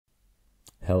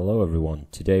Hello everyone,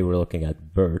 today we're looking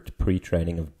at BERT,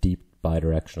 pre-training of deep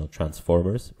bidirectional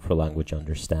transformers for language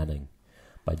understanding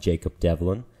by Jacob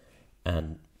Devlin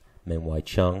and Minwei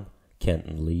Chung,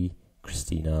 Kenton Lee,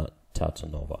 Christina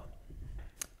Tatanova.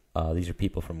 These are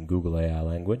people from Google AI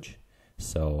Language,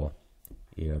 so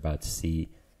you're about to see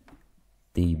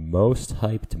the most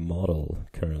hyped model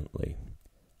currently.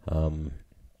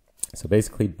 So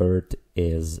basically BERT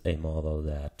is a model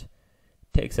that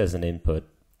takes as an input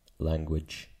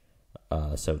language,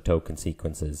 so token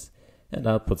sequences, and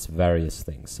outputs various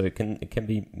things. So it can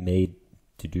be made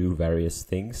to do various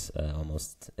things,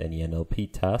 almost any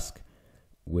NLP task,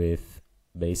 with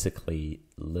basically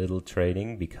little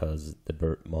training, because the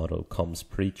BERT model comes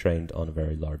pre-trained on a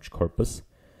very large corpus,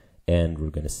 and we're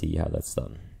going to see how that's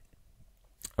done.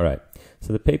 All right,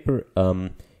 so the paper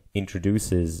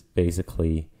introduces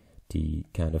basically the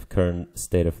kind of current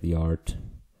state of the art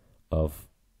of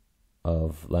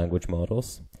language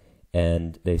models,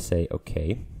 and they say,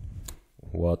 okay,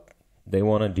 what they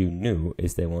want to do new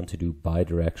is they want to do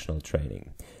bidirectional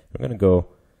training. We're going to go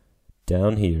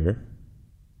down here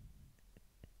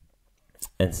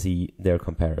and see their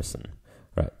comparison.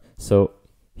 Right, so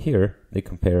here they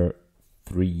compare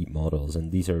three models,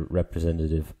 and these are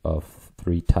representative of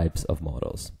three types of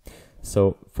models.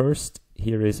 So first,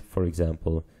 here is, for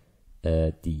example,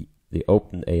 the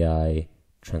OpenAI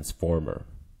transformer.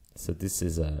 So this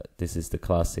is the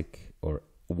classic, or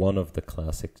one of the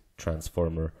classic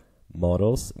transformer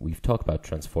models. We've talked about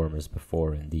transformers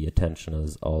before in the attention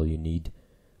is all you need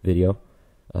video.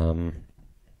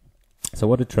 So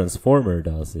what a transformer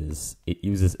does is it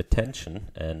uses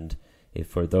attention, and if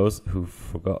for those who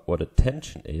forgot what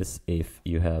attention is, if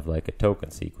you have like a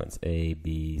token sequence A,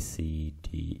 B, C,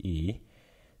 D, E,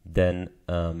 then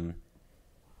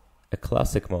a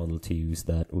classic model to use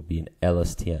that would be an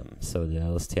LSTM. So the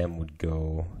LSTM would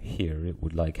go here. It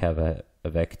would like have a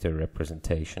vector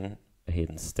representation, a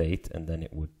hidden state, and then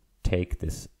it would take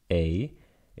this A,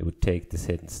 it would take this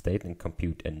hidden state and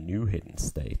compute a new hidden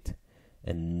state.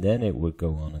 And then it would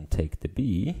go on and take the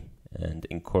B and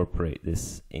incorporate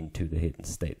this into the hidden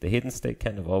state. The hidden state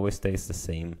kind of always stays the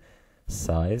same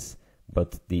size,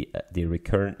 but the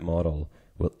recurrent model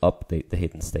will update the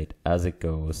hidden state as it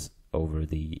goes over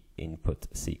the input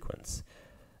sequence.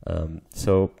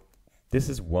 So this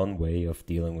is one way of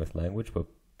dealing with language, but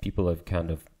people have kind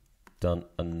of done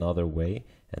another way,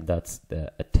 and that's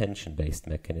the attention-based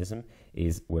mechanism,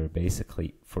 is where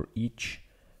basically for each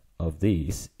of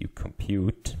these you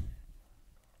compute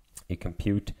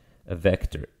a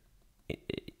vector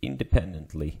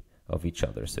independently of each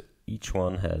other. So each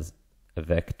one has a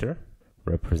vector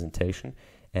representation,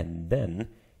 and then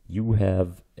you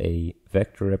have a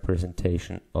vector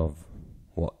representation of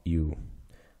what you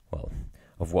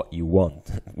want,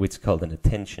 which is called an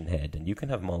attention head, and you can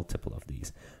have multiple of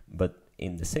these. But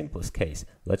in the simplest case,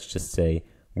 let's just say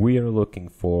we are looking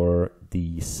for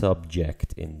the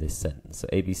subject in this sentence. So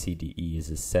A, B, C, D, E is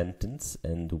a sentence,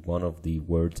 and one of the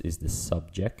words is the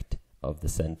subject of the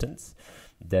sentence.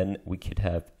 Then we could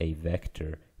have a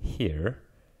vector here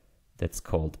that's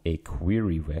called a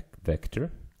query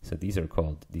vector. So these are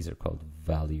called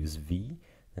values V,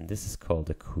 and this is called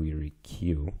a query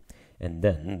Q. And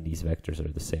then these vectors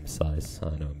are the same size.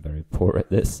 I know I'm very poor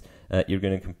at this. You're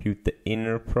going to compute the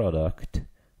inner product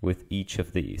with each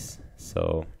of these.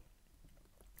 So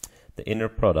the inner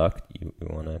product you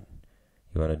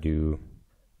wanna do.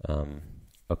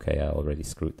 Okay, I already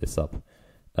screwed this up.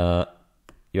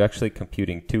 You're actually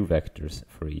computing two vectors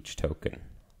for each token.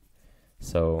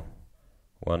 So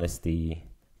one is the,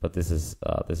 but this is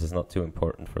not too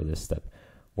important for this step.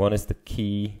 One is the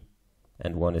key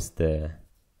and one is the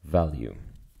value.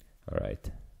 All right,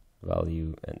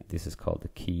 value, and this is called the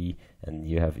key, and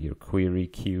you have your query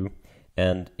Q,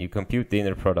 and you compute the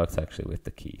inner products actually with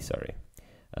the key. Sorry,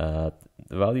 the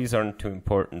values aren't too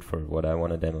important for what I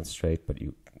want to demonstrate, but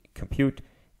you compute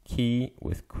key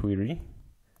with query.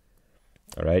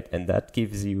 All right, and that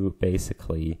gives you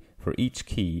basically, for each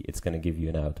key it's going to give you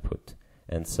an output,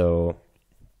 and so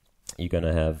you're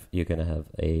gonna have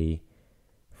a,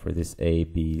 for this A,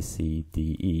 B, C,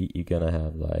 D, E, you're gonna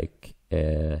have like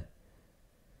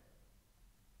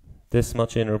this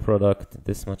much inner product,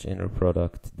 this much inner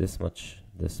product, this much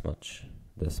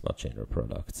inner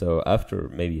product. So after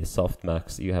maybe a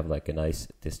softmax, you have like a nice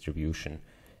distribution,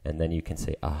 and then you can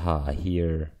say, aha,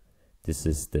 here, this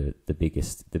is the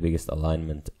biggest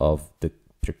alignment of the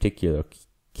particular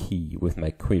key with my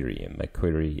query, and my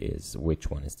query is which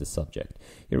one is the subject.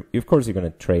 Of course, you're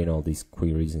going to train all these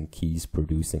queries and keys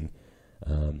producing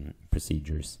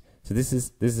procedures. So this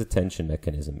is attention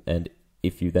mechanism, and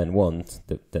if you then want,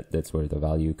 that's where the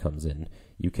value comes in.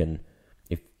 You can,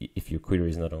 if your query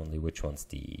is not only which one's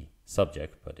the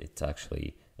subject, but it's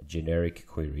actually a generic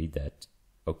query that,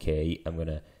 okay, I'm going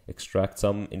to extract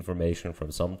some information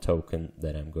from some token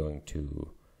that I'm going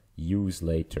to use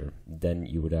later, then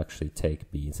you would actually take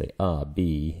B and say,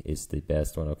 B is the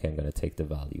best one. Okay, I'm going to take the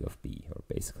value of B, or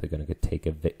basically going to take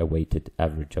a weighted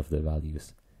average of the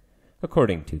values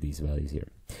according to these values here.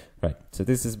 Right, so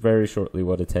this is very shortly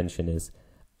what attention is.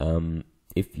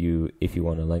 If you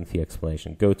want a lengthy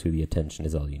explanation, go to the attention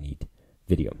is all you need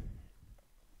video.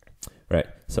 Right,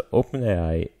 so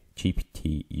OpenAI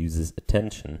GPT uses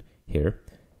attention here,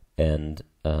 and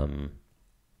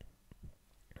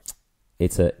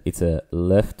it's a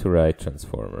left to right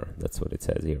transformer. That's what it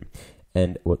says here.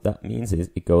 And what that means is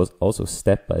it goes also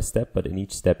step by step, but in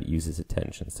each step it uses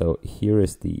attention. So here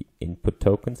is the input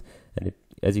tokens, and it,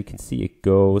 as you can see, it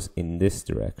goes in this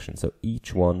direction. So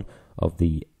each one of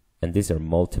the, and these are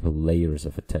multiple layers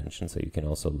of attention, so you can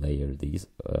also layer these,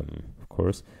 of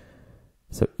course.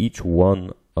 So each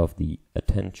one of the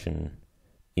attention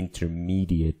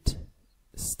intermediate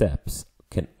steps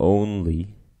can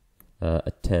only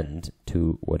attend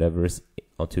to whatever is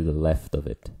onto the left of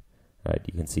it. Right,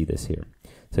 you can see this here.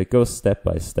 So it goes step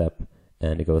by step,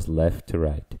 and it goes left to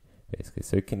right, basically.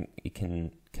 So it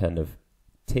can kind of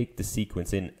take the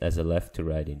sequence in as a left to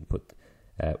right input.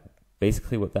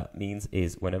 Basically, what that means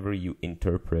is whenever you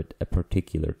interpret a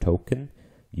particular token,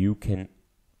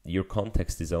 your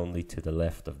context is only to the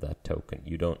left of that token.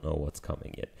 You don't know what's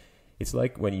coming yet. It's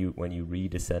like when you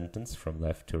read a sentence from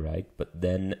left to right, but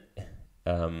then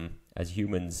as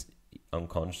humans,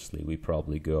 unconsciously, we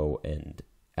probably go and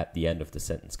at the end of the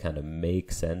sentence kind of make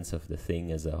sense of the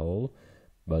thing as a whole.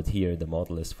 But here the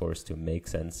model is forced to make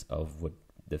sense of what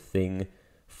the thing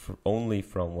only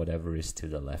from whatever is to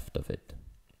the left of it.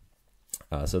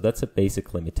 So that's a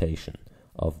basic limitation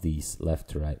of these left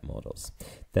to right models.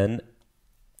 Then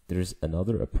there's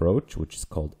another approach which is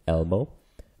called ELMO,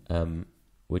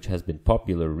 which has been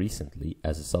popular recently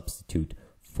as a substitute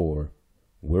for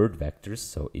word vectors.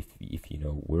 So if you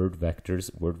know word vectors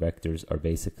are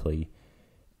basically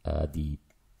the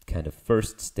kind of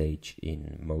first stage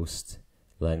in most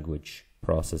language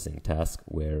processing tasks,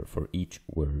 where for each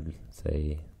word,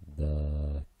 say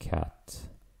the cat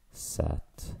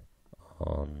sat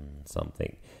on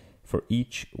something, for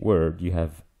each word you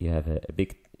have a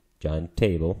big giant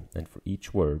table, and for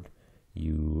each word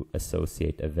you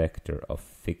associate a vector of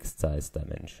fixed size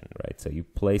dimension, right? So you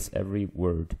place every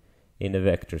word in a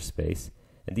vector space,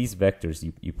 and these vectors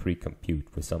you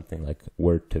pre-compute with something like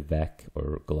word to vec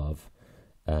or glove,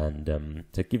 and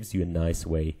so it gives you a nice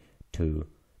way to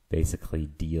basically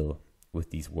deal with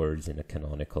these words in a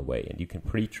canonical way, and you can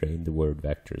pre-train the word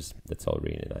vectors. That's all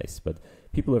really nice. But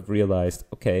people have realized,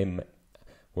 okay,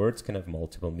 words can have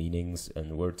multiple meanings,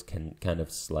 and words can kind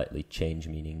of slightly change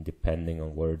meaning depending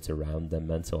on words around them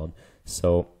and so on.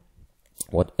 So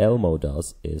what ELMO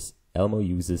does is ELMO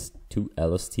uses two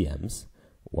LSTMs.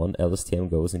 One LSTM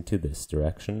goes into this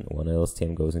direction, one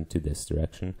LSTM goes into this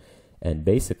direction, and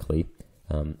basically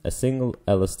a single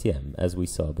LSTM, as we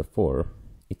saw before,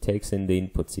 it takes in the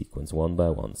input sequence one by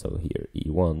one. So here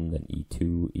E1, then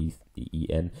E2,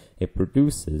 En. It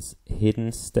produces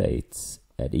hidden states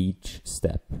at each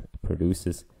step. It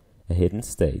produces a hidden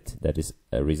state that is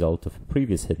a result of a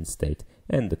previous hidden state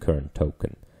and the current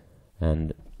token.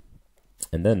 And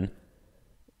then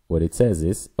what it says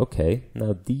is, okay,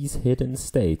 now these hidden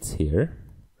states here,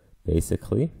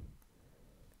 basically,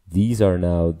 these are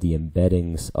now the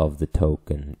embeddings of the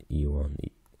token E1,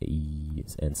 E,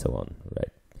 and so on,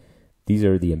 right? These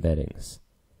are the embeddings.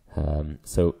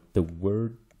 So the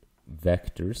word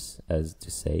vectors, as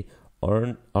to say,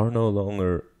 are no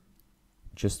longer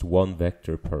just one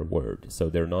vector per word. So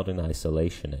they're not in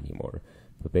isolation anymore.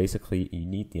 But basically, you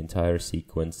need the entire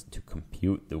sequence to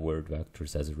compute the word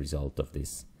vectors as a result of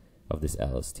this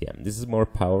LSTM. This is more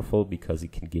powerful because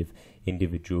it can give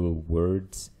individual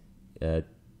words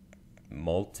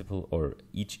multiple, or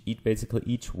basically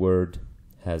each word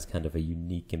has kind of a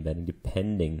unique embedding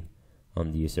depending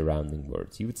on the surrounding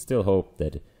words. You would still hope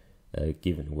that a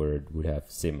given word would have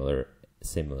similar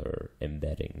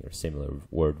embedding or similar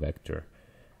word vector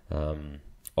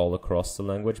all across the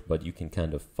language, but you can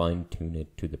kind of fine-tune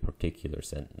it to the particular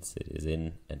sentence it is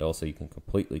in, and also you can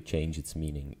completely change its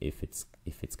meaning if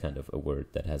it's kind of a word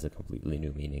that has a completely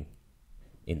new meaning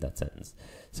in that sentence.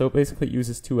 So basically it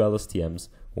uses two LSTMs,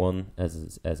 one,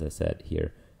 as I said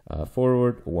here,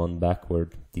 forward, one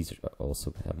backward. These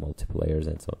also have multiple layers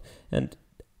and so on. And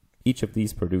each of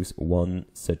these produce one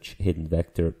such hidden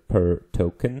vector per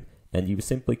token, and you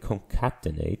simply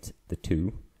concatenate the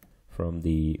two from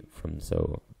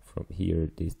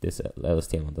here, this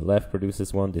LSTM on the left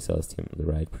produces one, this LSTM on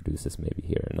the right produces maybe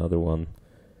here another one,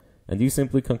 and you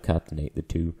simply concatenate the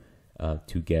two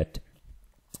to get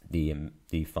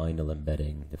the final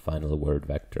embedding, the final word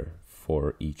vector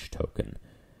for each token.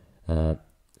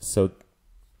 So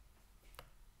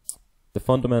the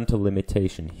fundamental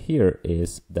limitation here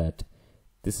is that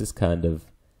this is kind of,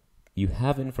 you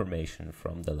have information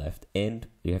from the left and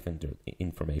you have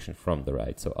information from the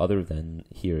right. So other than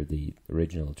here the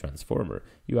original transformer,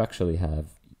 you actually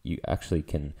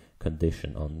can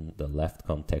condition on the left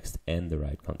context and the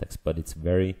right context, but it's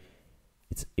very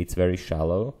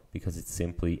shallow because it's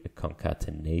simply a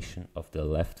concatenation of the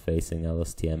left-facing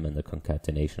LSTM and the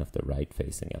concatenation of the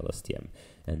right-facing LSTM,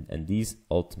 and these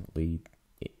ultimately,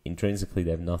 intrinsically,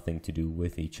 they have nothing to do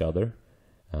with each other.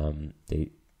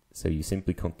 So you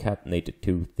simply concatenate the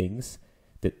two things.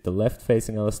 That the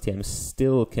left-facing LSTM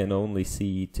still can only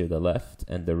see to the left,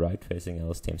 and the right-facing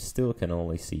LSTM still can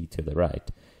only see to the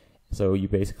right. So you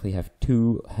basically have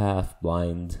two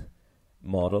half-blind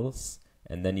models,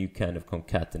 and then you kind of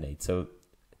concatenate. So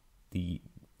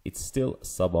it's still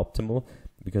suboptimal,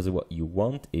 because what you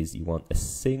want is you want a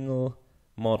single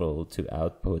model to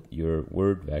output your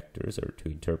word vectors, or to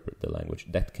interpret the language,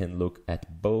 that can look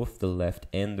at both the left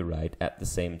and the right at the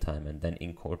same time, and then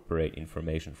incorporate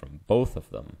information from both of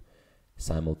them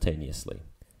simultaneously,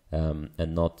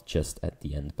 and not just at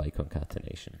the end by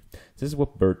concatenation. This is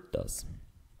what BERT does.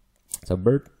 So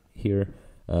BERT here,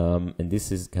 and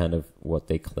this is kind of what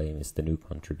they claim is the new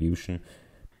contribution.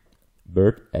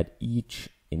 BERT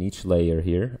in each layer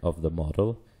here of the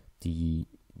model,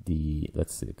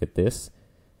 let's look at this.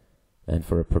 And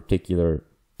for a particular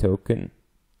token,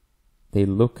 they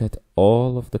look at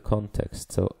all of the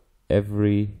context. So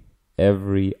every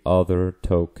other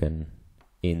token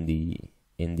in the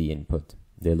input,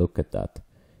 they look at that.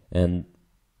 And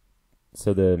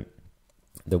so the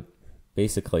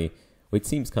basically, it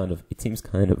seems kind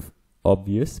of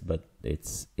obvious, but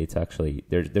it's actually,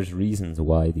 there's reasons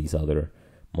why these other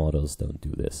models don't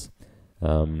do this.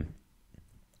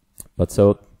 But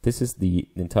so this is the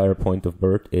entire point of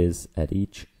BERT, is at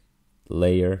each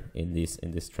layer in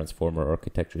this transformer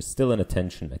architecture is still an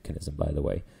attention mechanism, by the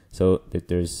way. So that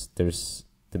there's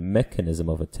the mechanism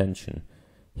of attention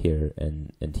here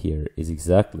and here is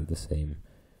exactly the same,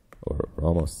 or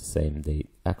almost the same. They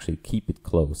actually keep it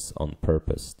close on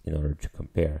purpose in order to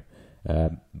compare.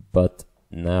 But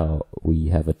now we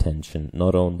have attention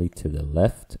not only to the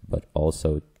left, but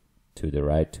also to the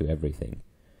right, to everything.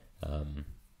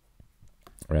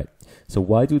 Right. So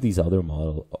why do these other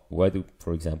why do,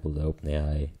 for example, the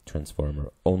OpenAI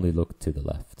transformer only look to the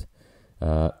left?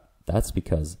 That's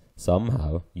because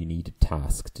somehow you need a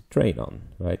task to train on,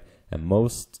 right? And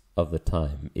most of the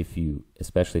time,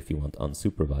 especially if you want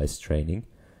unsupervised training,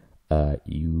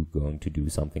 you're going to do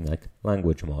something like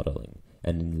language modeling.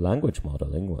 And in language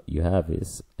modeling, what you have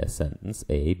is a sentence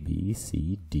A, B,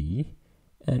 C, D,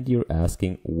 and you're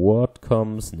asking what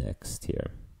comes next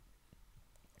here.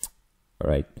 All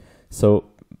right.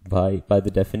 So by the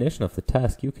definition of the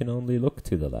task, you can only look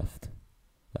to the left.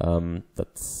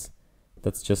 That's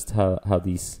just how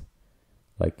these,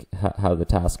 like how the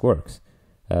task works.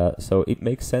 So it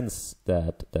makes sense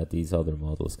that these other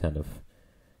models kind of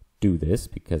do this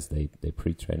because they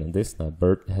pre-train on this. Now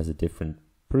BERT has a different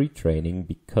pre-training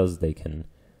because they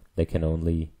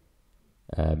only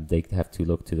they have to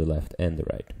look to the left and the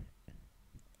right.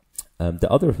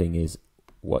 The other thing is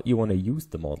what you want to use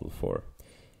the model for.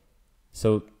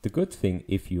 So the good thing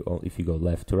if you go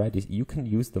left to right is you can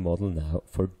use the model now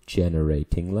for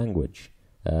generating language.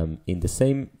 In the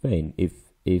same vein,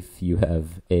 if you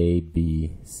have A,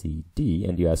 B, C, D,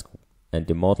 and you ask, and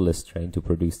the model is trained to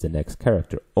produce the next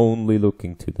character only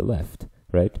looking to the left,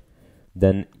 right?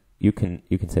 Then you can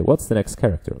say, what's the next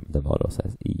character? The model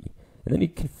says E. And then you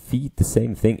can feed the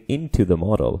same thing into the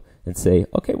model and say,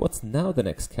 okay, what's now the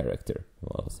next character? The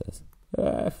model says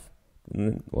F. And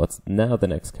then what's now the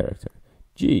next character?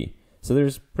 G. So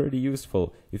there's pretty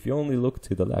useful. If you only look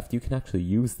to the left, you can actually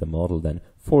use the model then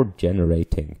for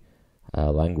generating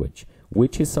language,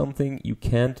 which is something you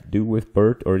can't do with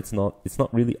BERT, or it's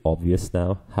not really obvious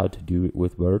now how to do it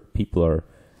with BERT.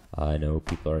 I know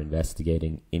people are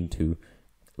investigating into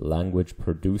language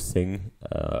producing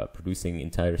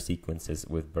entire sequences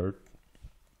with BERT,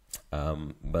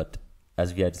 but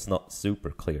as yet it's not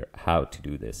super clear how to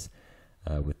do this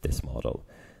with this model.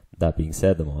 That being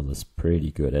said, the model is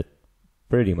pretty good at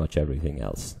pretty much everything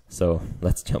else. So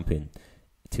let's jump in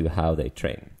to how they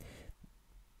train.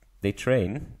 They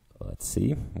train, let's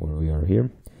see where we are here.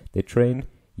 They train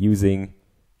using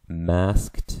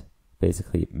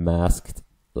basically masked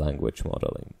language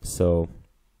modeling. So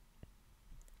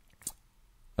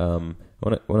I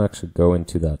want to actually go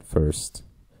into that first.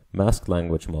 Masked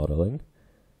language modeling,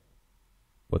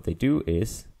 what they do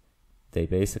is they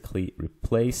basically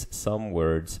replace some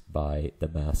words by the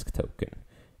mask token,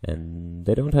 and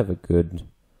they don't have a good,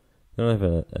 they don't have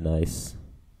a nice,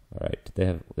 all right, they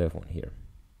have one here.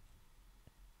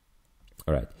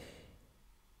 All right,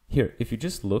 here, if you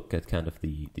just look at kind of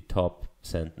the top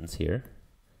sentence here,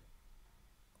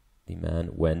 the man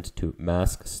went to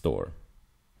mask store,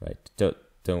 right?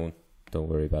 Don't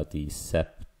worry about the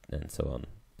SEP and so on.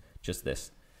 Just this.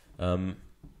 The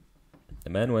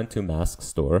man went to mask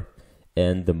store,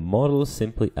 and the model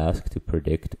simply asked to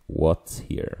predict what's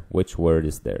here, which word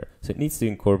is there. So it needs to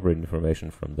incorporate information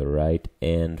from the right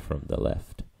and from the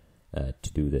left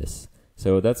to do this.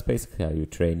 So that's basically how you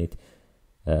train it.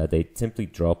 They simply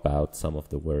drop out some of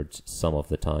the words some of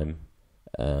the time,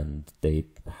 and they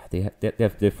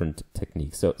have different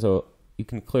techniques. So you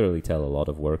can clearly tell a lot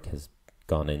of work has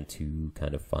gone into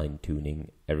kind of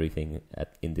fine-tuning everything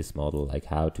in this model, like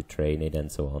how to train it and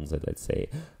so on. So let's say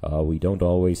we don't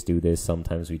always do this,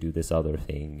 sometimes we do this other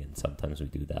thing, and sometimes we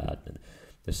do that. And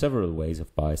there's several ways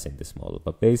of biasing this model,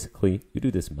 but basically you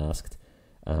do this masked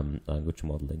language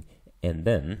modeling, and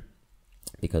then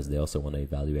because they also want to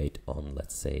evaluate on,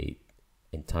 let's say,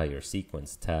 entire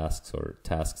sequence tasks or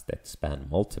tasks that span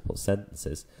multiple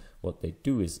sentences, what they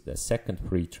do is the second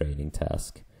pre-training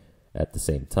task at the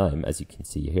same time, as you can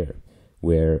see here,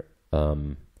 where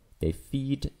they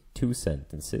feed two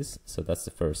sentences. So that's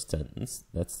the first sentence,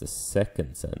 that's the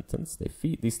second sentence. They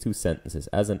feed these two sentences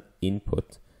as an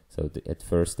input. So at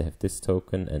first they have this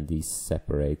token, and these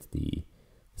separate the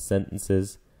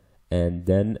sentences, and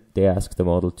then they ask the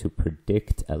model to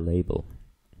predict a label.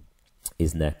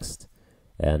 Is next,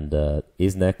 and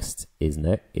is next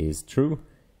is true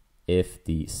if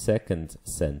the second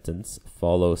sentence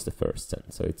follows the first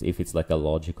sentence. So if it's like a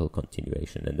logical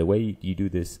continuation. And the way you do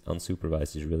this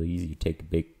unsupervised is really easy. You take a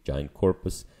big giant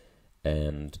corpus,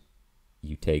 and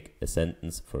you take a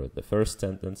sentence for the first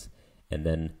sentence, and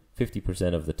then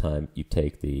 50% of the time you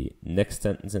take the next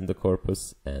sentence in the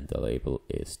corpus and the label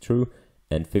is true,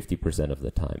 and 50% of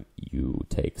the time you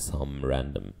take some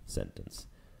random sentence.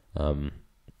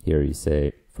 Here you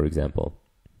say, for example,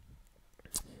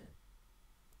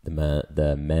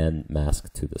 the man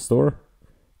masked to the store,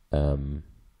 and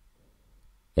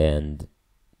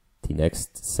the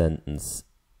next sentence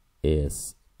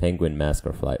is penguin mask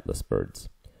or flightless birds,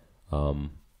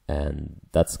 and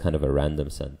that's kind of a random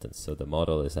sentence. So the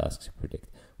model is asked to predict.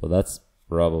 Well, that's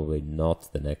probably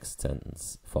not the next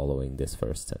sentence following this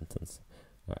first sentence.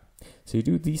 All right. So you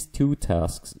do these two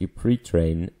tasks, you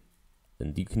pre-train,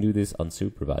 and you can do this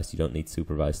unsupervised. You don't need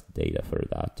supervised data for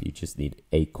that. You just need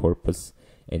a corpus.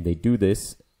 And they do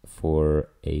this for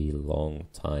a long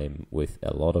time with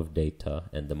a lot of data,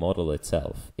 and the model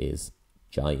itself is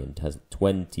giant, has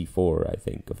 24, I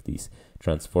think, of these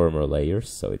transformer layers,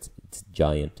 so it's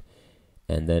giant.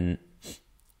 And then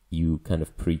you kind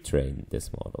of pre-train this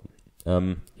model.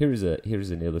 Here's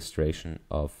an illustration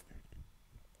of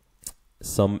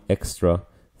some extra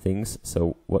things.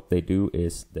 So what they do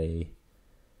is they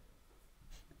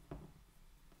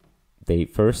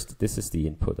first, this is the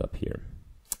input up here.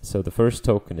 So the first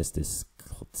token is this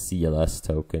CLS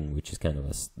token, which is kind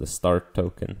of the start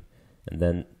token, and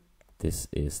then this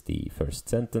is the first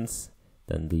sentence.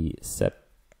 Then the sep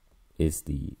is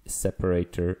the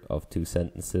separator of two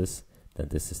sentences. Then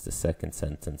this is the second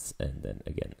sentence, and then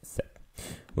again sep.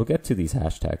 We'll get to these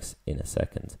hashtags in a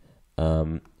second,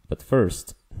 but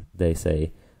first they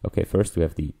say, okay, first we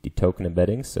have the token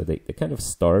embeddings. So they kind of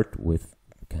start with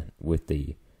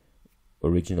the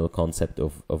original concept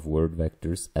of word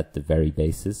vectors at the very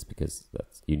basis, because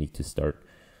that's, you need to start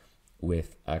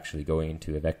with actually going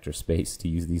into a vector space to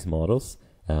use these models,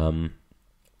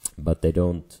 but they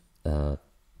don't.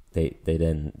 They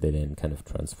then kind of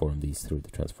transform these through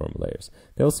the transform layers.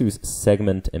 They also use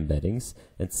segment embeddings,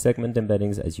 and segment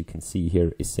embeddings, as you can see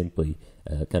here, is simply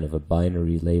kind of a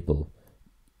binary label,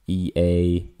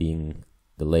 EA being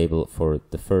the label for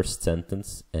the first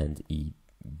sentence and EB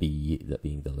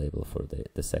being the label for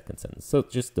the second sentence. So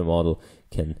just the model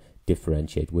can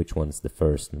differentiate which one's the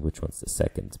first and which one's the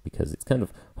second, because it's kind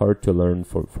of hard to learn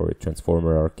for a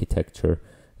transformer architecture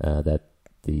that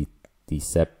the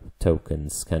sep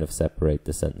tokens kind of separate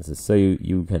the sentences. So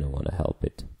you kind of want to help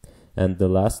it. And the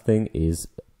last thing is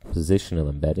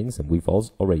positional embeddings, and we've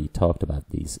also already talked about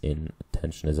these in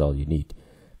Attention is All You Need.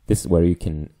 This is where you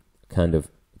can kind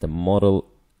of, the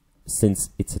model,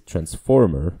 since it's a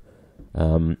transformer,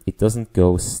 it doesn't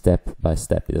go step by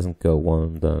step. It doesn't go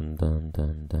one, done, done,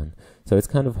 done, done. So it's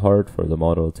kind of hard for the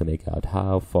model to make out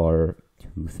how far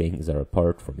two things are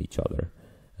apart from each other.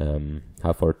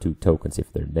 How far two tokens,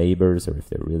 if they're neighbors or if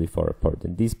they're really far apart.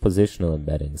 And these positional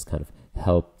embeddings kind of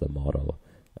help the model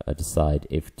decide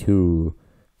if two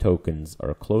tokens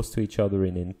are close to each other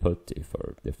in input, if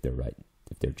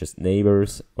they're just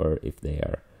neighbors, or if they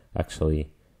are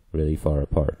actually really far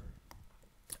apart.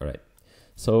 All right.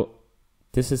 So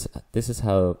this is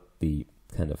how the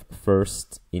kind of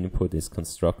first input is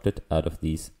constructed out of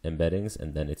these embeddings,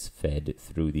 and then it's fed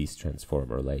through these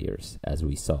transformer layers, as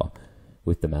we saw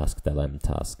with the mask.lm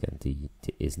task and the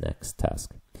isNext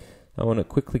task. I want to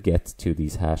quickly get to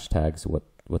these hashtags,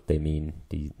 what they mean.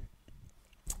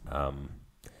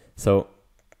 So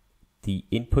the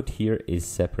input here is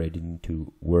separated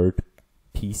into word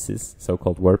pieces,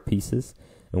 so-called word pieces,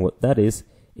 and what that is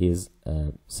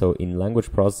so in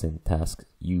language processing tasks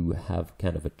you have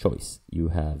kind of a choice. You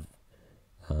have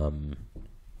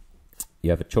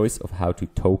a choice of how to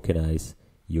tokenize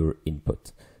your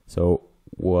input. So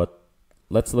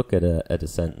let's look at a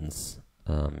sentence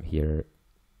here.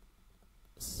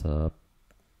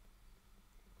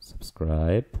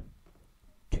 Subscribe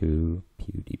to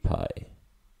PewDiePie.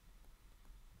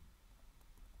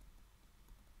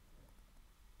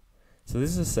 So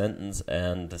this is a sentence,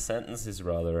 and the sentence is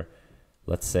rather,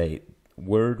 let's say,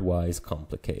 word-wise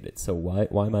complicated. So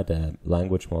why might a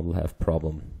language model have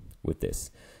problem with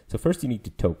this? So first you need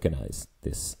to tokenize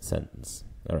this sentence.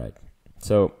 All right.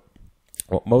 So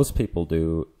what most people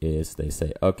do is they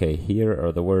say, okay, here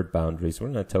are the word boundaries.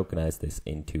 We're going to tokenize this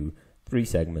into 3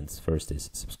 segments. First is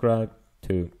subscribe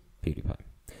to PewDiePie.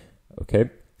 Okay,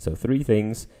 so 3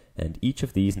 things, and each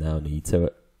of these now needs a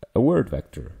word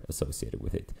vector associated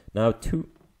with it. Now,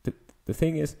 the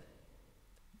thing is,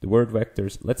 the word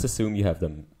vectors, let's assume you have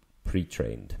them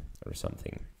pre-trained or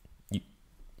something.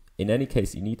 In any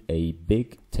case, you need a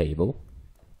big table,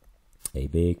 a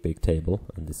big table,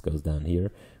 and this goes down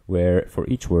here, where for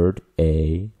each word,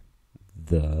 a,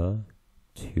 the,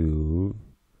 to,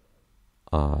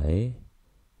 I,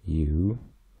 you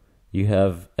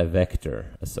have a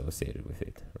vector associated with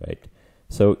it, right?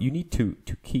 So you need to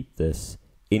keep this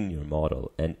in your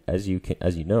model, and as you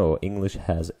know, English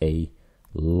has a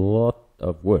lot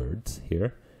of words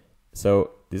here,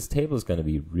 so this table is going to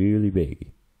be really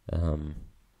big,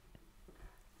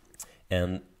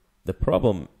 and the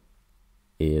problem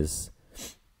is,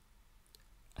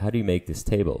 how do you make this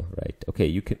table, right? Okay,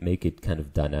 you could make it kind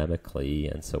of dynamically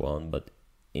and so on, but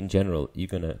in general, you're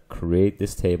going to create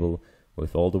this table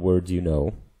with all the words you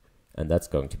know, and that's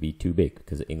going to be too big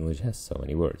because English has so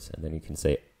many words. And then you can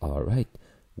say, all right,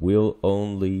 we'll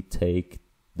only take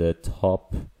the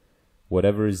top,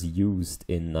 whatever is used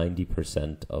in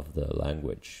 90% of the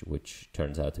language, which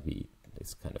turns out to be,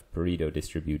 it's kind of Pareto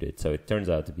distributed. So it turns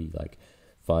out to be like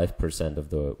 5% of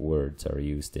the words are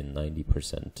used in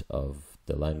 90% of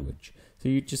the language. So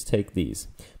you just take these.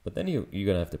 But then you're going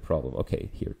to have the problem. Okay,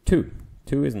 here, 2.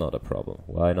 2 is not a problem.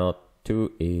 Why not?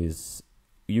 2 is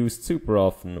used super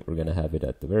often. We're going to have it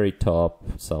at the very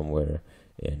top somewhere,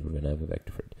 and we're going to have a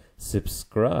vector for it.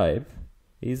 Subscribe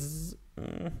is,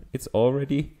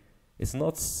 it's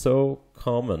not so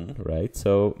common, right?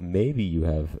 So maybe you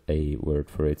have a word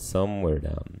for it somewhere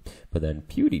down. But then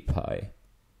PewDiePie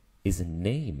is a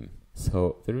name.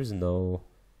 So there's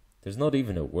not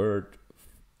even a word,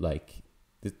 like,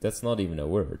 that's not even a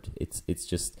word. It's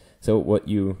just, so what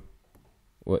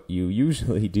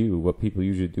people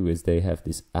usually do is they have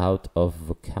this out of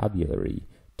vocabulary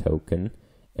token,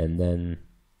 and then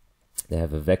they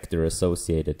have a vector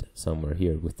associated somewhere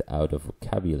here with the out of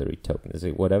vocabulary token. They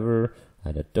say whatever,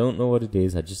 I don't know what it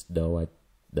is, I just know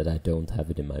that I don't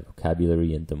have it in my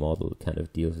vocabulary, and the model kind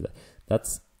of deals with that.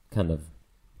 That's kind of,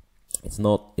 it's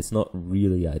not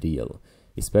really ideal.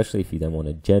 Especially if you then want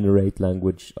to generate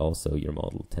language, also your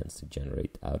model tends to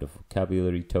generate out of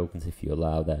vocabulary tokens if you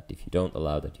allow that. If you don't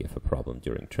allow that, you have a problem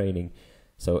during training.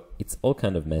 So it's all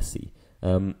kind of messy.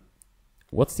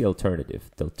 What's the alternative?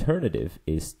 The alternative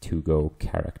is to go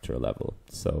character level.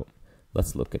 So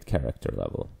let's look at character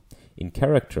level. In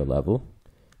character level,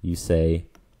 you say,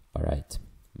 all right,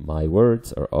 my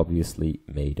words are obviously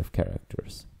made of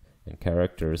characters. And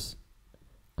characters,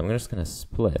 I'm just going to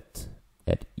split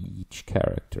at each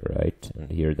character, right?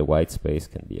 And here the white space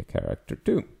can be a character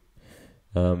too.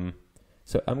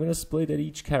 So I'm going to split at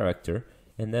each character,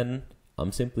 and then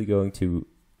I'm simply going to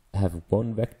have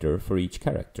one vector for each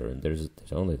character, and there's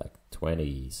only like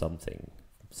 20 something,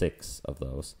 6 of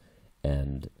those,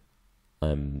 and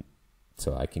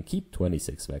so I can keep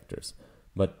 26 vectors.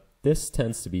 But this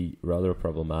tends to be rather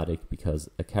problematic because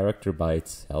a character by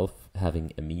itself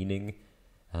having a meaning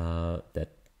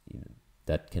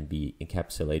that can be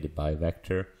encapsulated by a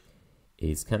vector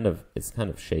is kind of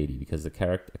shady, because a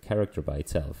character by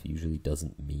itself usually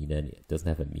doesn't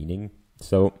have a meaning.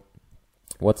 So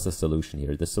what's the solution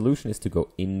here? The solution is to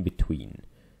go in between.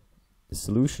 The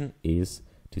solution is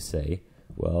to say,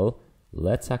 well,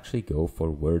 let's actually go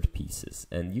for word pieces,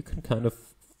 and you can kind of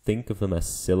think of them as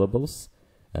syllables,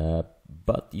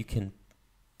 but you can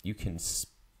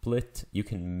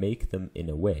make them in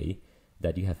a way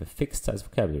that you have a fixed size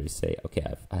vocabulary. Say, okay,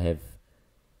 I have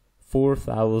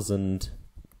 4,000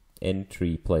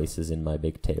 entry places in my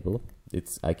big table.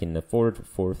 I can afford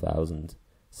 4,000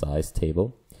 size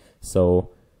table.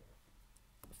 So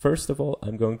first of all,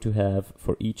 I'm going to have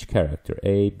for each character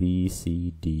A, B,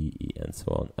 C, D, E, and so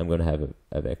on. I'm going to have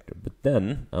a vector. But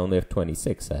then I only have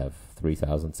 26. I have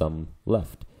 3,000 some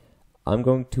left. I'm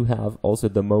going to have also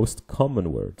the most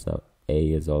common words. Now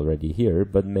A is already here,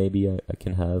 but maybe I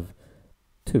can have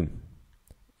to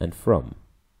and from.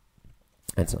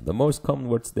 And so the most common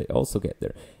words, they also get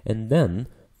there. And then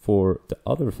for the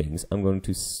other things, I'm going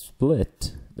to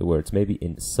split the words maybe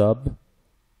in sub,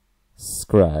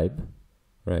 scribe,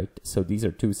 right? So these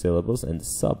are 2 syllables, and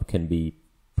sub can be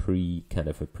kind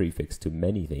of a prefix to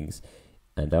many things.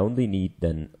 And I only need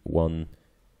then one.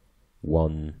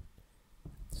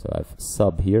 So I have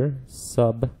sub here,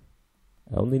 sub.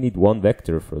 I only need one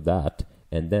vector for that.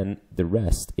 And then the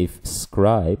rest, if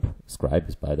scribe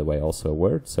is by the way also a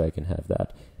word, so I can have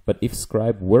that. But if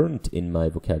scribe weren't in my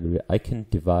vocabulary, I can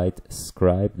divide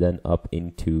scribe then up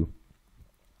into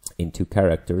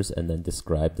characters and then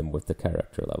describe them with the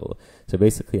character level. So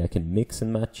basically I can mix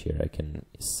and match here. I can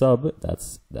sub,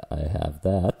 I have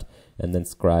that, and then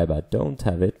scribe, I don't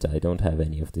have it. I don't have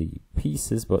any of the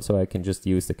pieces, but so I can just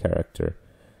use the character.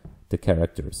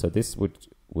 So this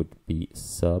would be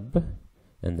sub,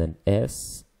 and then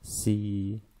S,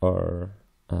 C, R,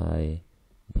 I,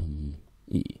 B,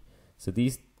 E. So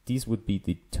these would be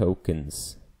the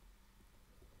tokens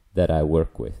that I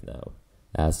work with now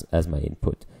as my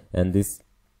input. And these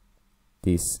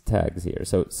tags here.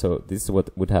 So this is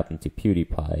what would happen to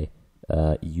PewDiePie.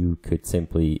 You could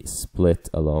simply split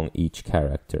along each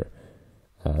character.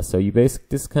 So this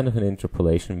is kind of an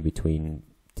interpolation between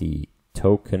the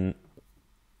token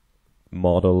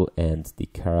model and the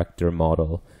character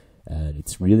model, and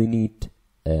it's really neat,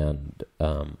 and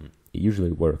it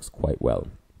usually works quite well.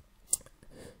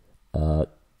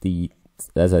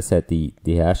 As I said, the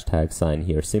hashtag sign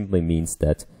here simply means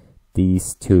that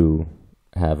these two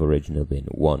have originally been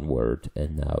one word,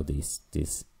 and now this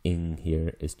ing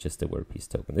here is just a word piece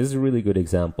token. This is a really good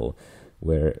example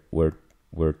where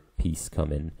word piece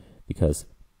come in, because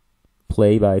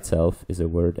play by itself is a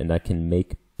word, and I can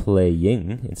make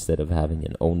playing, instead of having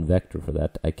an own vector for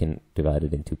that, I can divide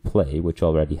it into play, which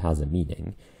already has a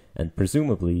meaning, and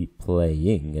presumably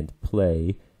playing and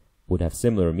play would have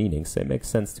similar meanings, so it makes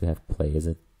sense to have play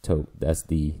as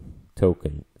the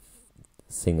token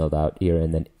singled out here,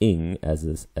 and then ing as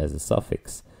a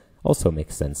suffix also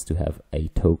makes sense to have a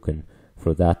token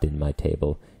for that in my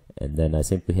table, and then I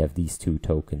simply have these 2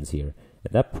 tokens here,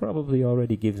 and that probably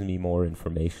already gives me more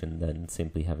information than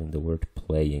simply having the word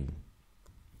playing.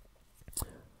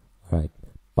 Right.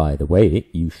 By the way,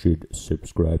 you should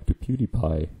subscribe to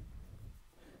PewDiePie.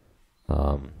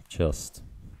 Just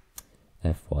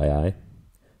FYI.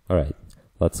 All right,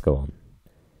 let's go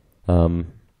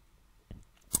on.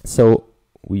 So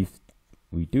we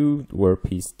do word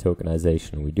piece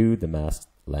tokenization. We do the masked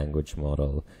language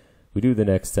model. We do the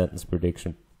next sentence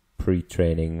prediction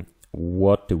pre-training.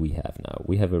 What do we have now?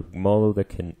 We have a model that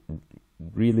can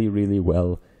really, really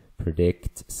well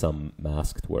predict some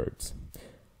masked words.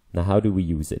 Now, how do we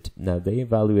use it? Now, they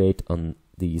evaluate on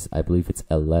these, I believe it's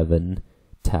 11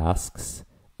 tasks,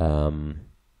 11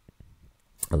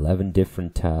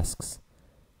 different tasks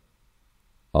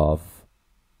of,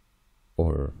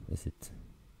 or is it,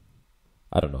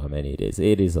 I don't know how many it is.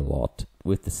 It is a lot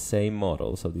with the same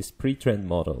model. So this pre-trained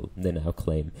model, they now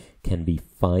claim, can be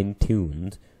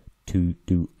fine-tuned to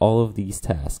do all of these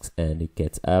tasks, and it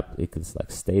gets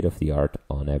like state-of-the-art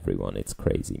on everyone. It's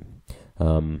crazy.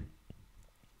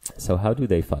 So how do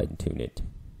they fine-tune it?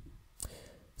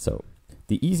 So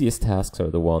the easiest tasks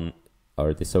are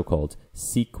the so-called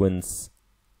sequence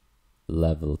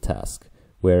level task,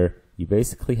 where you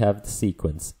basically have the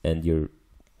sequence and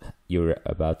you're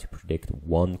about to predict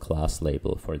one class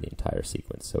label for the entire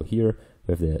sequence. So here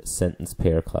we have the sentence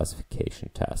pair classification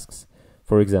tasks.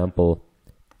 For example,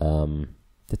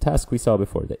 the task we saw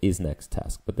before, the isNext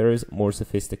task, but there is more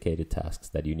sophisticated tasks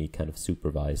that you need kind of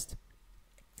supervised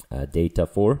data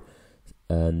for.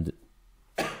 And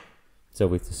so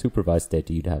with the supervised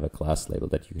data, you'd have a class label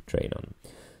that you could train on.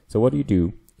 So what you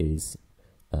do is,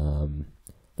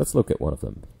 let's look at one of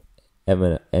them,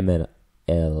 MultiNLI.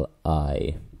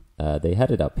 They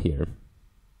had it up here.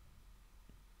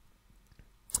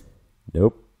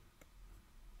 Nope.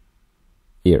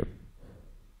 Here.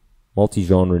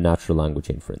 Multi-genre natural language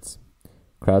inference.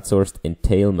 Crowdsourced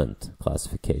entailment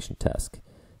classification task.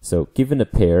 So given a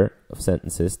pair of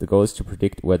sentences, the goal is to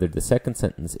predict whether the second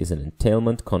sentence is an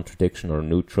entailment, contradiction, or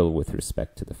neutral with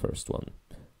respect to the first one.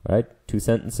 Right? 2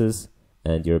 sentences,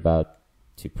 and you're about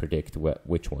to predict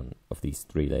which one of these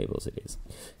 3 labels it is.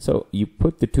 So you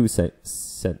put the 2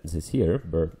 sentences here.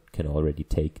 BERT can already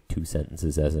take 2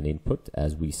 sentences as an input,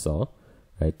 as we saw.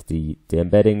 Right? The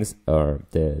embeddings are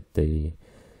the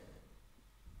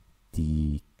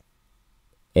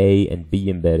A and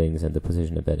B embeddings and the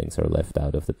position embeddings are left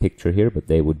out of the picture here, but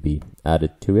they would be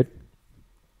added to it.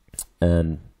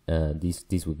 And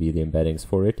these would be the embeddings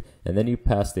for it. And then you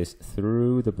pass this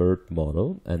through the BERT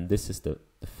model, and this is the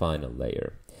final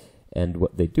layer. And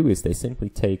what they do is they simply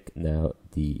take now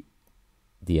the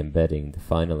embedding, the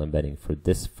final embedding for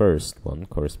this first one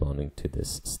corresponding to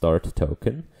this start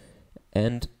token,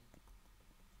 and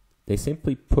they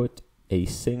simply put a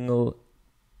single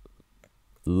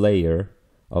layer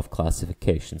of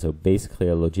classification, so basically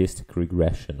a logistic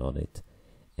regression on it,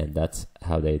 and that's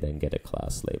how they then get a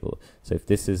class label. So if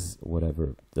this is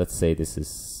whatever, let's say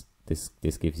this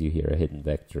gives you here a hidden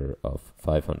vector of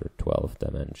 512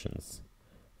 dimensions,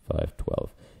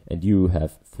 512, and you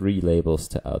have 3 labels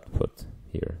to output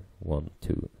here, 1,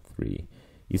 2, 3.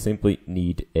 You simply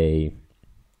need a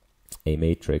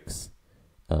matrix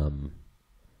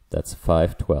that's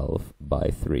 512 by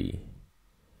 3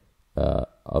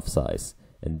 of size.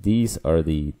 And these are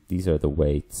the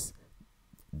weights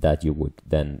that you would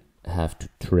then have to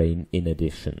train in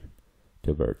addition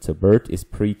to BERT. So BERT is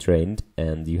pre-trained,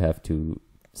 and you have to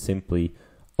simply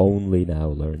only now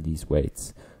learn these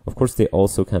weights. Of course, they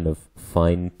also kind of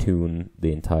fine-tune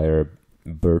the entire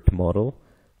BERT model,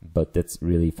 but that's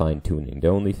really fine-tuning. The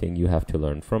only thing you have to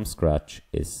learn from scratch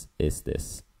is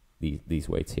these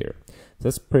weights here. So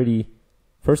that's pretty.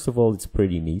 First of all, it's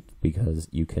pretty neat because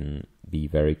you can be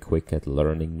very quick at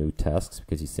learning new tasks,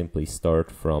 because you simply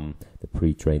start from the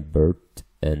pre-trained BERT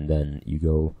and then you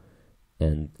go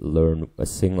and learn a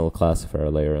single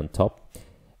classifier layer on top.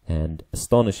 And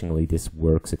astonishingly, this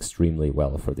works extremely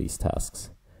well for these tasks.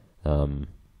 A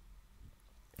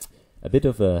bit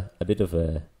of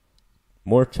a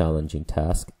more challenging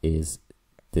task is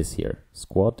this here.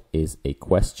 Squad is a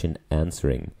question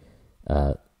answering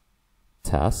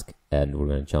task, and we're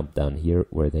going to jump down here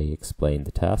where they explain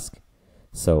the task.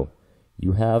 So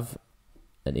you have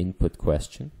an input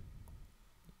question.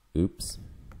 Oops.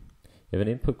 You have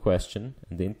an input question,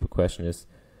 and the input question is,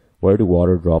 where do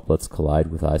water droplets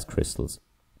collide with ice crystals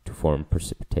to form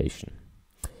precipitation?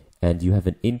 And you have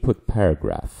an input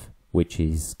paragraph, which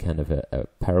is kind of a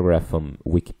paragraph from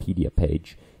Wikipedia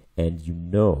page, and you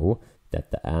know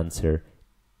that the answer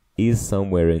is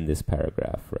somewhere in this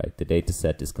paragraph, right? The data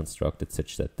set is constructed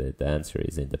such that the answer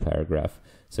is in the paragraph.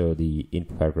 So the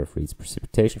input paragraph reads,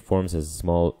 precipitation forms as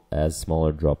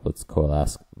smaller droplets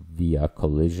coalesce via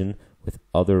collision with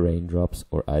other raindrops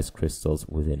or ice crystals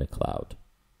within a cloud.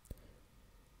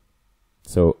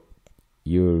 So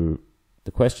the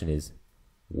question is,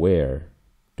 where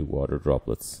do water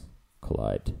droplets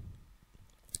collide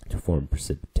to form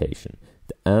precipitation?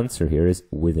 The answer here is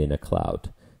within a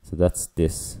cloud. So that's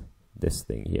this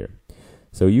thing here.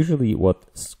 So usually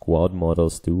what squad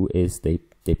models do is they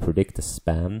predict a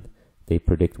span. They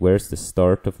predict where's the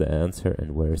start of the answer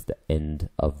and where's the end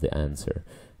of the answer.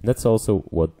 And that's also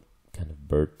what kind of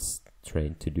BERT's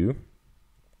trained to do.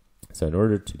 So in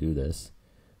order to do this,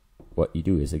 what you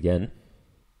do is, again,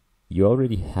 you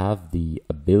already have the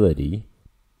ability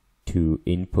to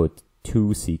input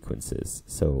 2 sequences.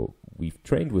 So we've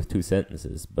trained with 2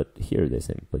 sentences, but here they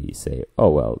simply say, oh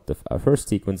well, our first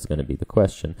sequence is going to be the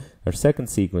question, our second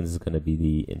sequence is going to be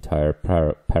the entire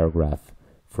paragraph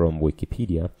from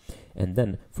Wikipedia, and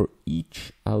then for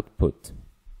each output,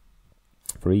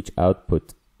 for the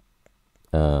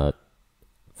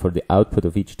output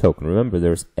of each token, remember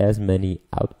there's as many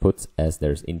outputs as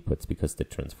there's inputs, because the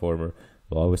transformer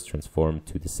will always transform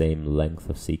to the same length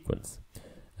of sequence.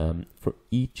 For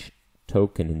each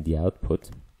token in the output,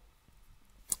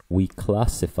 we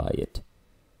classify it.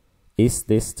 Is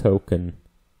this token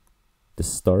the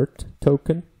start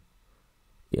token?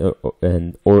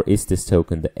 Or is this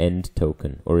token the end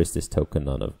token? Or is this token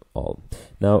none of all?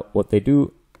 Now, what they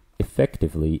do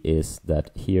effectively is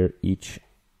that here each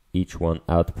one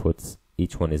outputs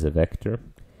each one is a vector,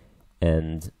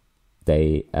 and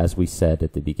they, as we said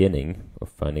at the beginning of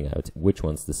finding out which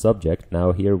one's the subject,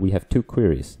 now here we have two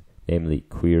queries, namely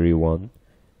query 1,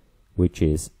 which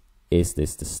is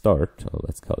this the start, or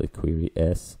let's call it query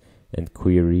S, and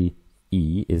query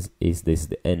E is this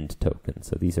the end token.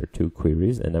 So these are two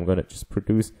queries, and I'm going to just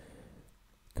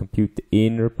compute the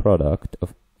inner product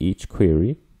of each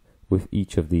query with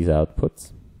each of these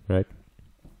outputs, right?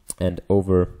 And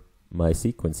over my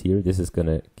sequence here, this is going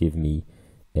to give me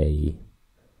a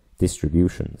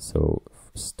distribution. So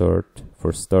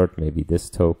for start, maybe this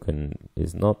token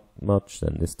is not much,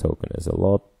 then this token is a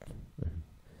lot,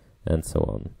 and so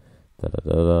on.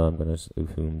 I'm going to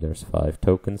assume there's 5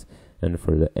 tokens. And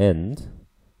for the end,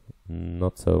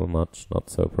 not so much, not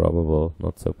so probable,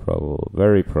 not so probable,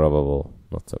 very probable,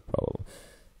 not so probable.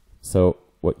 So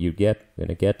what you're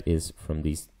gonna get is, from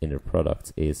these inner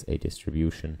products, is a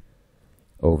distribution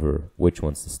over which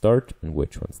one's the start and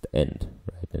which one's the end,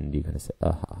 right? And you're gonna say,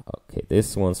 aha, okay,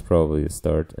 this one's probably the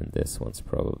start and this one's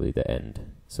probably the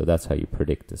end. So that's how you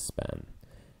predict the span.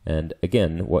 And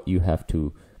again, what you have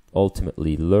to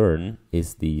ultimately learn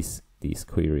is these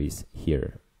queries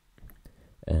here.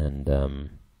 And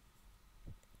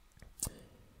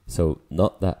so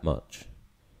not that much.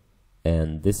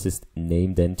 And this is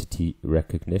named entity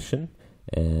recognition.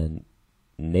 And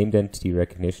named entity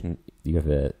recognition, you have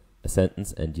a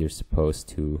sentence and you're supposed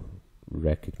to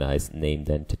recognize named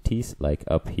entities. Like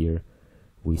up here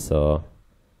we saw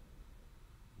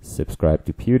subscribe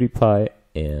to PewDiePie,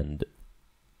 and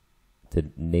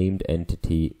the named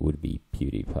entity would be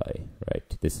PewDiePie,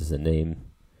 right? This is a name,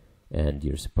 and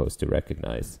you're supposed to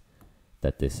recognize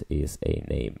that this is a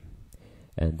name.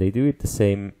 And they do it the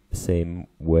same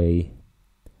way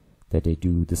that they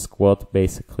do the squad,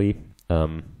 basically,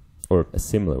 or a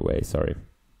similar way, sorry.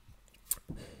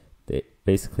 They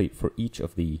basically, for each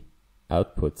of the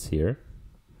outputs here,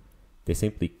 they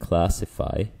simply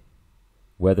classify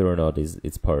whether or not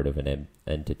it's part of an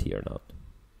entity or not.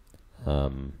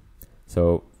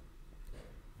 So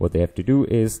what they have to do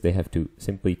is they have to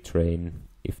simply train,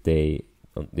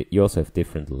 you also have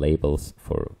different labels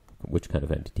for which kind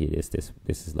of entity it is.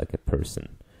 This is like a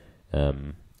person,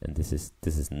 and this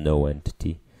is no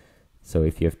entity. So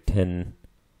if you have 10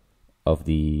 of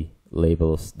the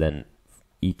labels, then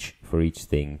for each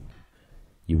thing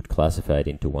you would classify it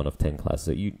into one of 10 classes.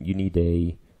 So you need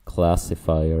a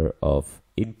classifier of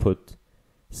input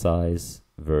size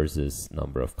versus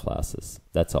number of classes.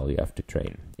 That's all you have to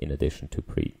train, in addition to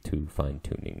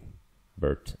fine-tuning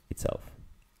BERT itself.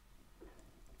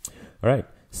 All right,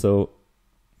 so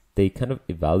they kind of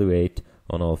evaluate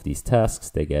on all of these tasks.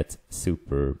 They get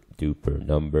super duper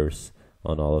numbers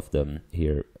on all of them.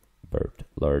 Here, BERT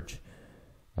large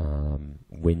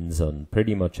wins on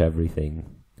pretty much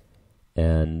everything.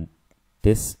 And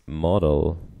this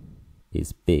model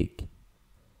is big,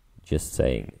 just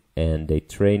saying. And they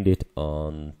trained it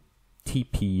on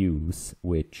TPUs,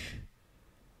 which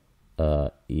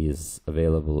is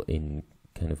available in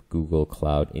kind of Google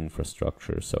Cloud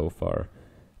infrastructure so far.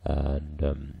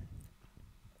 And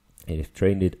they've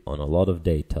trained it on a lot of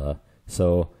data.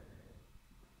 So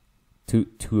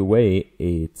to a way,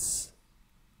 it's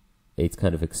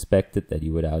kind of expected that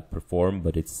you would outperform,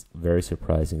 but it's very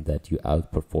surprising that you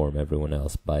outperform everyone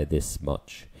else by this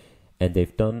much. And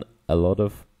they've done a lot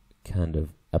of kind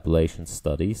of ablation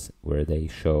studies where they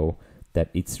show that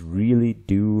it's really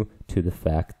due to the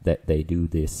fact that they do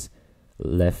this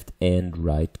left and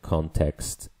right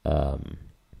context.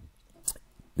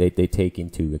 They take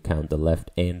into account the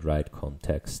left and right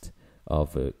context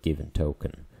of a given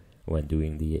token when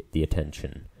doing the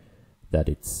attention.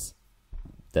 That's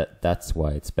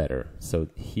why it's better. So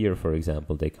here, for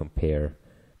example, they compare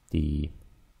the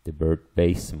BERT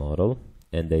base model,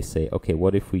 and they say, okay,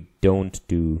 what if we don't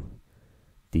do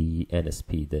the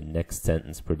NSP, the next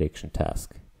sentence prediction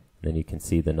task? And then you can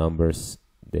see the numbers,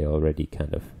 they already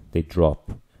they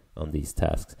drop on these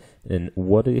tasks. And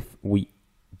what if we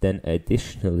then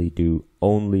additionally do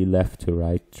only left to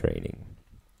right training?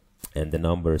 And the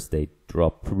numbers, they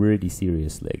drop pretty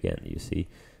seriously again. You see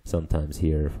sometimes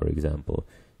here, for example,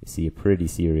 you see a pretty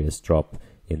serious drop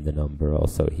in the number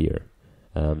also here.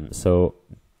 So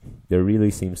there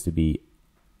really seems to be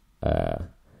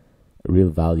real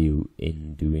value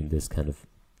in doing this kind of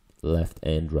left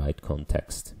and right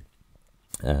context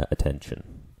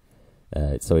attention.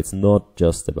 So it's not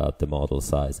just about the model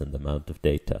size and the amount of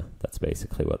data. That's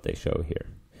basically what they show here.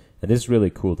 And it's really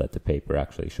cool that the paper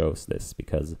actually shows this,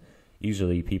 because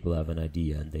usually people have an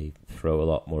idea and they throw a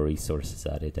lot more resources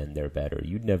at it and they're better.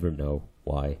 You'd never know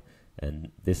why.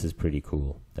 And this is pretty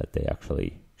cool that they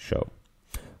actually show.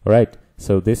 All right,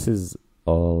 so this is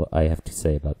all I have to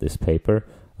say about this paper.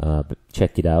 But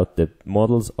check it out. The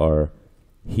models are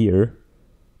here,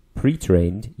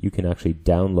 pre-trained. You can actually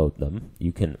download them.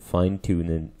 You can fine-tune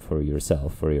them for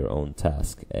yourself, for your own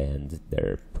task, and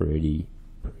they're pretty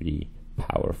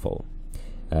powerful.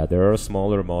 There are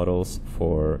smaller models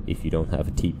for if you don't have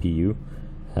a TPU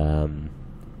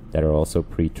that are also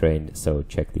pre-trained, so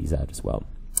check these out as well.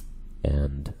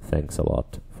 And thanks a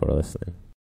lot for listening.